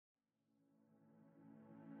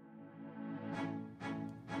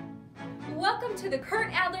welcome to the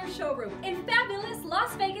Kurt Adler showroom in fabulous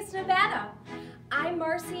Las Vegas, Nevada. I'm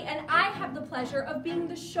Marcy and I have the pleasure of being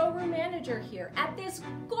the showroom manager here at this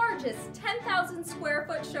gorgeous 10,000 square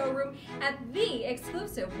foot showroom at the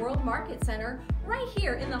exclusive World Market Center right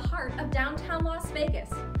here in the heart of downtown Las Vegas.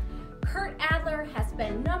 Kurt Adler has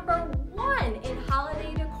been #1 in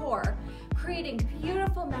holiday decor, creating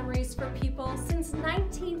beautiful memories for people since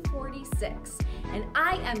 1946. And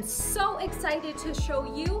I am so excited to show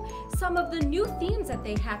you some of the new themes that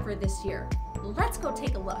they have for this year. Let's go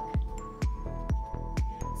take a look.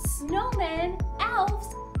 Snowmen,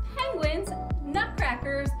 elves, penguins,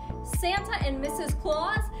 nutcrackers, Santa and Mrs.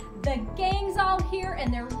 Claus, the gang's all here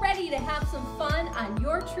and they're ready to have some fun on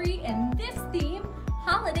your tree in this theme,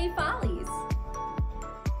 Holiday Follies.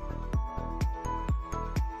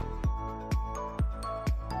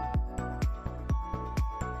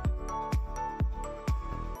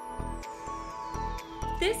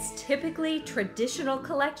 This typically traditional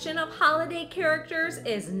collection of holiday characters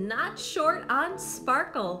is not short on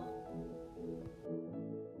sparkle.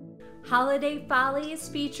 Holiday Follies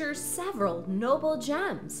features several noble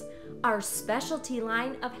gems, our specialty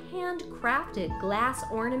line of handcrafted glass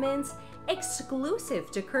ornaments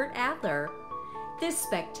exclusive to Kurt Adler. This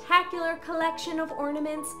spectacular collection of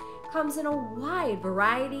ornaments comes in a wide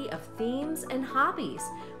variety of themes and hobbies,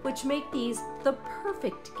 which make these the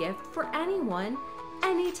perfect gift for anyone,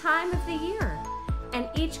 any time of the year, and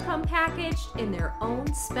each come packaged in their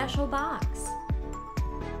own special box.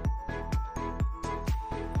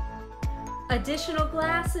 Additional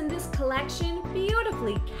glass in this collection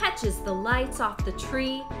beautifully catches the lights off the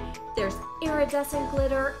tree. There's iridescent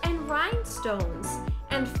glitter and rhinestones,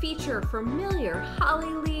 and feature familiar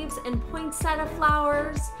holly leaves and poinsettia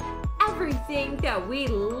flowers. Everything that we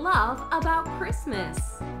love about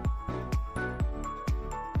Christmas.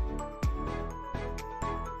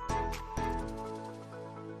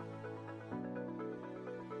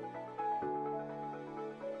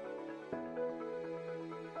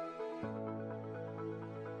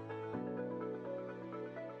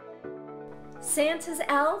 Santa's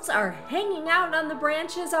elves are hanging out on the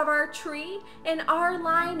branches of our tree, and our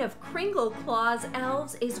line of Kringle Claus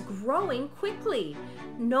elves is growing quickly.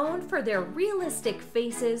 Known for their realistic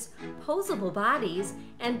faces, posable bodies,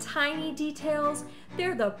 and tiny details,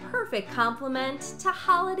 they're the perfect complement to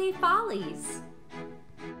Holiday Follies.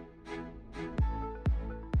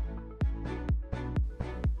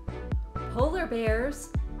 Polar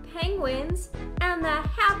bears, penguins, and the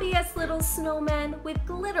happiest little snowmen with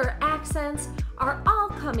glitter accents are all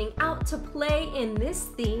coming out to play in this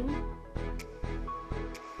theme.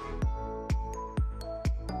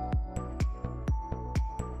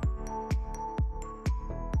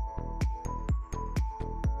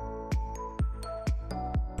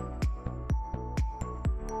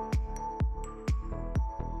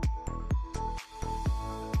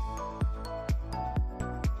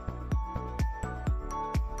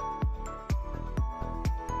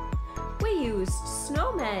 We used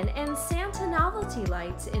snowmen and Santa novelty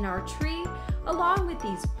lights in our tree, along with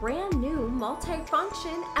these brand new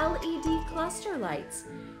multi-function LED cluster lights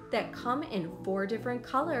that come in 4 different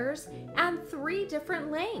colors and 3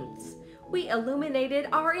 different lengths. We illuminated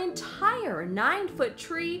our entire 9-foot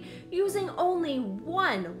tree using only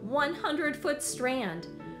one 100-foot strand.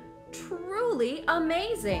 Truly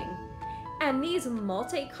amazing! And these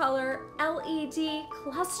multicolor LED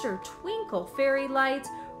cluster twinkle fairy lights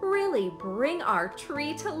really bring our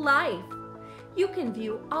tree to life. You can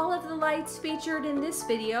view all of the lights featured in this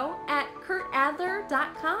video at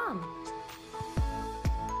kurtadler.com.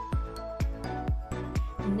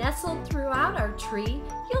 Nestled throughout our tree,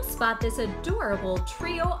 you'll spot this adorable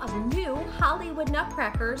trio of new Hollywood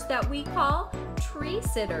nutcrackers that we call tree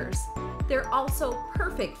sitters. They're also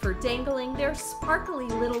perfect for dangling their sparkly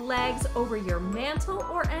little legs over your mantle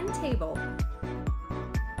or end table.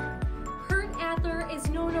 Adler is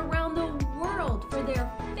known around the world for their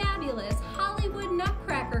fabulous Hollywood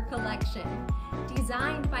Nutcracker collection.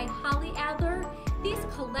 Designed by Holly Adler, these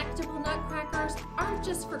collectible nutcrackers aren't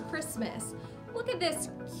just for Christmas. Look at this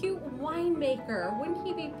cute winemaker. Wouldn't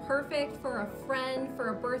he be perfect for a friend for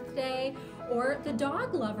a birthday or the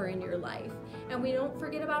dog lover in your life? And we don't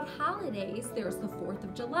forget about holidays. There's the 4th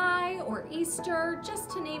of July or Easter, just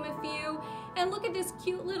to name a few. And look at this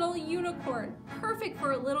cute little unicorn, perfect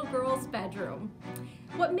for a little girl's bedroom.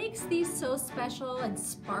 What makes these so special and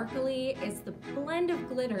sparkly is the blend of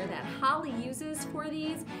glitter that Holly uses for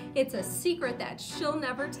these. It's a secret that she'll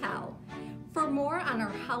never tell. For more on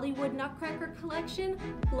our Hollywood Nutcracker collection,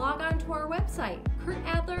 log on to our website,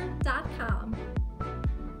 kurtadler.com.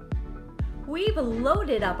 We've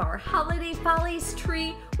loaded up our Holiday Follies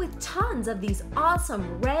tree with tons of these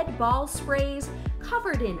awesome red ball sprays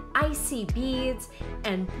covered in icy beads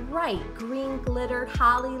and bright green glittered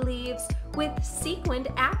holly leaves with sequined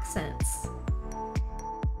accents.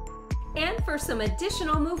 And for some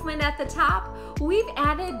additional movement at the top, we've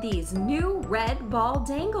added these new red ball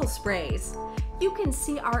dangle sprays. You can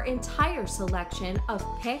see our entire selection of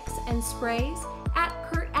picks and sprays at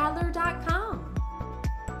kurtadler.com.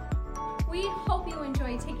 We hope you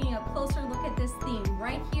enjoy taking a closer look at this theme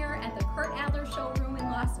right here at the Kurt Adler Showroom in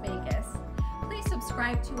Las Vegas. Please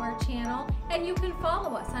subscribe to our channel, and you can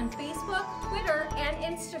follow us on Facebook, Twitter, and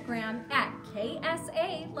Instagram at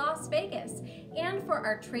KSA Las Vegas. And for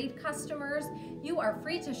our trade customers, you are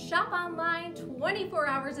free to shop online 24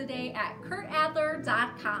 hours a day at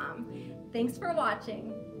kurtadler.com. Thanks for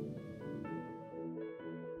watching.